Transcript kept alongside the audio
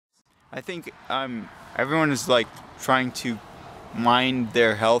I think everyone is like trying to mind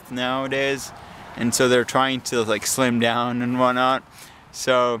their health nowadays, and so they're trying to like slim down and whatnot.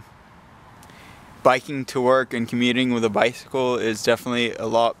 So biking to work and commuting with a bicycle is definitely a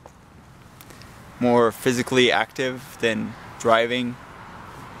lot more physically active than driving.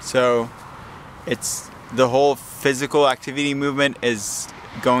 So it's the whole physical activity movement is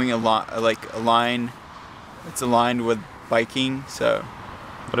going a lot like it's aligned with biking. So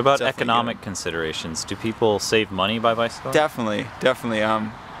what about economic considerations? Do people save money by bicycle? Definitely.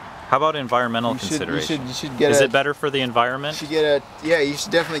 How about environmental considerations? You should get Is it better for the environment? You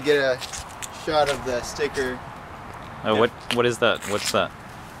should definitely get a shot of the sticker. What is that? What's that?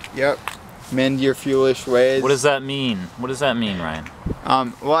 Yep. Mend your foolish ways. What does that mean? What does that mean, Ryan?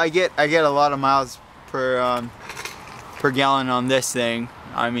 Well, I get a lot of miles per gallon on this thing.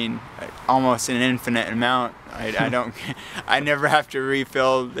 I mean, almost an infinite amount. I never have to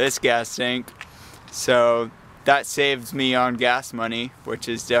refill this gas tank, so that saves me on gas money, which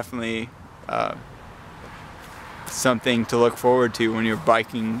is definitely something to look forward to when you're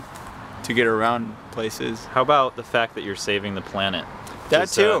biking to get around places. How about the fact that you're saving the planet? That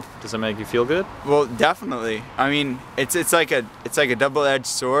too. Does it make you feel good? Well, definitely. I mean, it's like a double-edged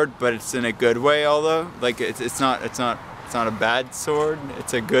sword, but it's in a good way. Although, like it's not a bad sword.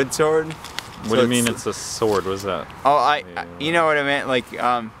 It's a good sword. What do you mean it's a sword? What's that? Oh, you know what I meant. Like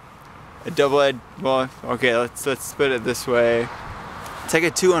a double-edged. Well, okay. Let's put it this way. It's like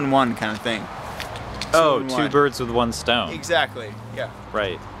a 2-in-1 kind of thing. Two birds with one stone. Exactly. Yeah.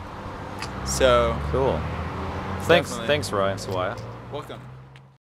 Right. So cool. Thanks, Ryan Sawaya. Welcome.